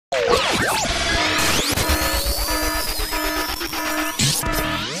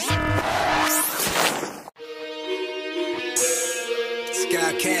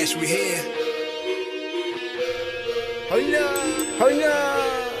Yes, we here. Hold up, hold up.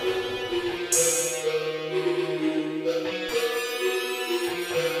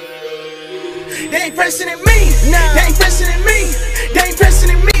 They ain't pressuring me. Nah. They ain't pressuring me. They ain't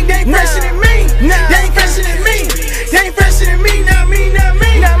pressuring me. They ain't pressuring me. Nah. They ain't pressuring me. They ain't pressuring me. Not me. Not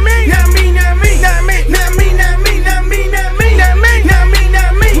me. Not me. Not me. Not me. Not me. Not me. Not me. Not me. Not me. Not me. Not me.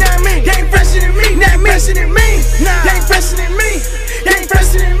 Not me. Not me. They ain't pressuring me. They ain't pressuring me. Nah. They ain't pressuring me. They ain't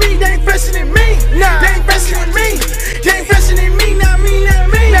pressuring me. They ain't pressuring me. Nah. They ain't pressuring me. They ain't pressuring me. Not me. Not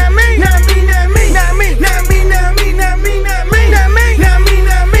me. Not me. Not me. Not me. Not me. Not me. Not me. Not me. Not me. Not me. Not me.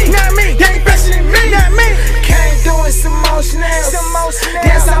 Not me. Not me. They ain't pressuring me. Not me. Came through with some emotional.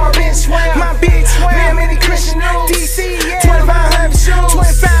 Dance on my bitch swam. My bitch swam. Man, many Christian news. D.E.Z. 2500 shoes.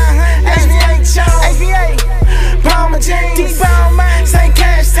 2500. SPA shows. SPA. Palmer jeans. D-Palmer. St.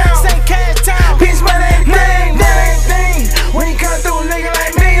 Cash Town. St. Cash Town. Bitch, but everything. But everything. When you come through, nigga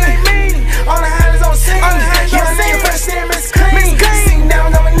like me. All the highlights on scene. Young nigga first name is clean. Sing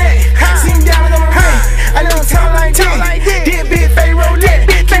down on my neck. Sing down on my ring. I don't talk like this. Did big fake roll lit.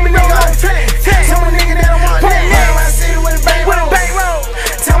 Keep me nigga on flex. Tell my nigga that I want that. Now I see it with a bank roll.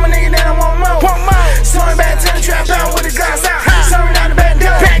 Tell my nigga that I want more. Sorry back to the trap out with the glass out. Sorry out the back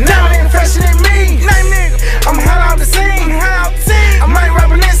door. Now they ain't fresher than me. I'm hot off the scene. I might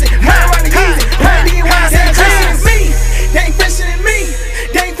rob a listen. Might rob the easy. Might be wise. They ain't fresher than me. They ain't fresher than me.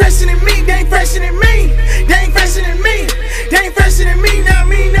 They ain't fresher than me. They ain't fresher than me. They ain't fresher than me. They ain't fresher than me. Not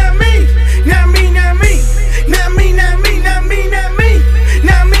me. Not me. Not me. Not me. Not me. Not me. Not me. Not me.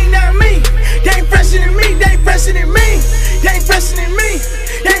 Not me. Not me. They ain't fresher than me. They ain't fresher than me. They ain't fresher than me.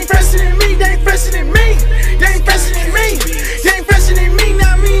 They ain't fresher than me. They ain't fresher than me. They ain't fresher than me. They ain't fresher than me.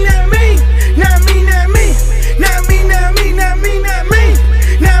 Not me. Not me. Not me. Not me. Not me. Not me. Not me. Not me.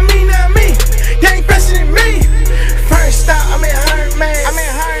 Not me. Not me. They ain't fresher than me. First stop, I'm in hurt man.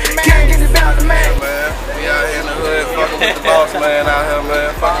 Can't get it out the man. We out here in the hood, fucking with the boss man out here,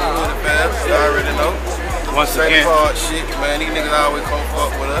 man. Fucking with the fans, you already know. Once again, hard shit, man. These niggas always come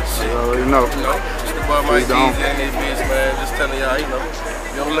fuck with us. Shit. You already know. It's the boy Mike D.E.Z. and this bitch, man. Just telling y'all, you know.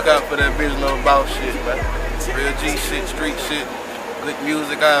 You don't look out for that bitch, no boss shit, man. Real G shit, street shit, good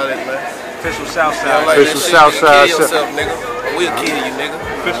music, all that, man. Official Southside. Like Official Southside. Kill yourself, nigga. We'll kill you, nigga.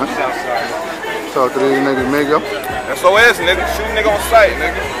 Official Southside. Talk to these niggas, nigga. SOS, nigga. Shoot a nigga on sight,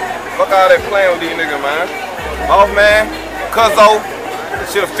 nigga. Fuck all that playing with these niggas, man. Off, man. Cuzzo.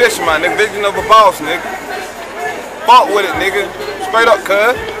 Shit official, man. Nigga. Vision of a boss, nigga. Fuck with it, nigga. Straight up,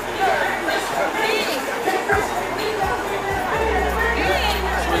 cuz.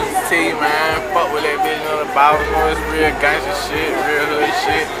 T, man. Fuck with that bitch on the boss. You know, it's real gangster shit, real hood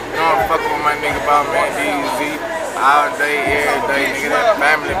shit. You know, I'm fucking with my nigga about man D.E.Z. all day, every day, nigga. That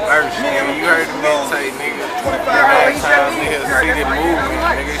family first, nigga. You heard the meditate, nigga. Last time, nigga, see the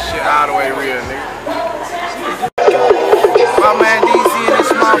movement, nigga. Shit all the way real, nigga. My man D.E.Z. in this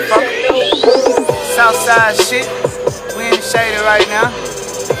motherfucker. Southside shit. We in the shade right now.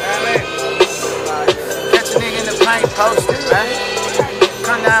 Catch a nigga in the paint posted, man.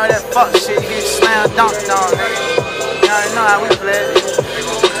 Come down with that fuck shit, you get slammed dunked on, nigga. You already know how we play it.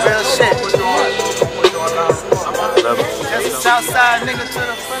 Real shit. That's a Southside nigga to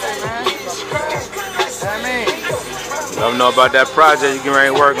the footy, man. You know what I mean? Let them know about that project you can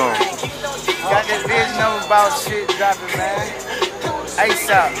ready to work on. Got that vision of about shit dropping, man.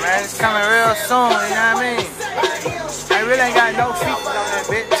 ASAP, man. It's coming real soon, you know what I mean? I really ain't got no features on that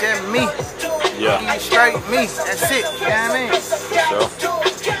bitch, just me. Yeah. Straight me, that's it, you know what I mean? So.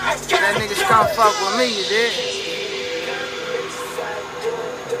 That niggas come fuck with me, you dig?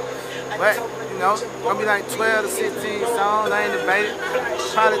 But, you know, gonna be like 12 to 16 songs, I ain't debated.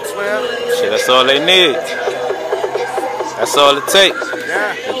 Probably 12. Shit, that's all they need. That's all it takes.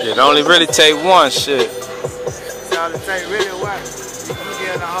 Yeah. It only really take one shit. That's all it take, really what? You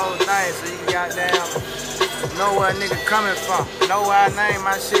get the whole thing so you can goddamn know where a nigga coming from. Know where I name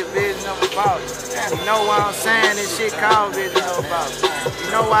my shit Vision of a Boss. You know why I'm saying this shit called Vision of a Boss.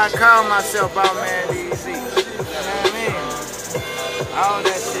 You know why I call myself Boss Man D.E.Z. You know what I mean? All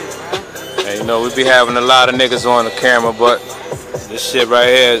that shit, man. And you know, we be having a lot of niggas on the camera, but this shit right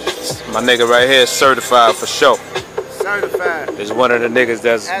here, my nigga right here is certified for sure. Certified. It's one of the niggas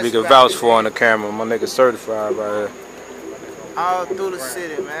that we can vouch for on the camera. My nigga certified right here. All through the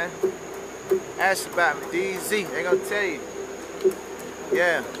city, man. Ask about me, D.E.Z. They gonna tell you.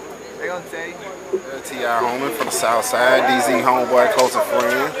 Yeah, they gonna tell you. T.I. homie from the South Side, D.E.Z. homeboy, close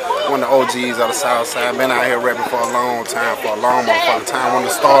friend. One of the OGs of the South Side. Been out here rapping for a long time, motherfucking time. One of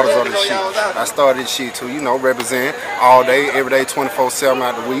the starters of this shit. I started this shit too, you know, represent all day, every day, 24/7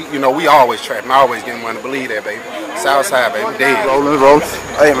 out the week. You know, we always trapping, always getting money. Believe that, baby. Southside, baby. D.E.Z. Rolling.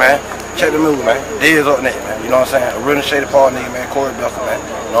 Hey, man. Check the movie, man. D.E.Z up next, man. You know what I'm saying? A real shady part nigga, man. Corey Belker, man.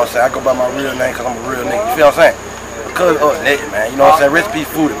 You know what I'm saying? I go by my real name because I'm a real nigga. You feel what I'm saying? Cuz up next, man. You know what I'm saying? Recipe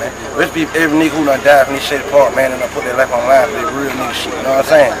foodie, man. Recipe for every nigga who done died from this shady part, man, and done put their life on line for their real nigga shit. You know what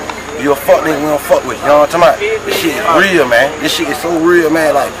I'm saying? If you a fuck nigga, we don't fuck with you. You know what I'm talking about? This shit is real, man. This shit is so real,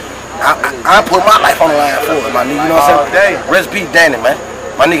 man. Like, I put my life on the line for it, my nigga. You know what I'm saying? Recipe Danny, man.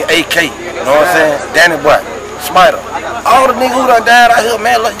 My nigga AK. You know what I'm saying? Danny Boy. Spider. All the niggas who done died out here,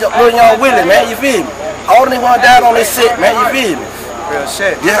 man, look y'all Willie, man, you feel me? All the niggas who done died on this set, man, you feel me? Real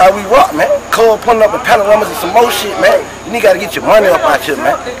shit. Yeah, how we rock, man. Cole putting up the panoramas and some more shit, man. You niggas gotta get your money up out here,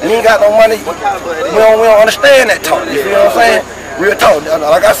 man. You ain't got no money, we don't understand that talk, you feel what I'm saying? Real talk,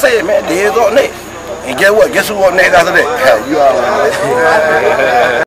 like I said, man, D.E.Z up next. And guess what? Guess who up next after that? Hell, you all right.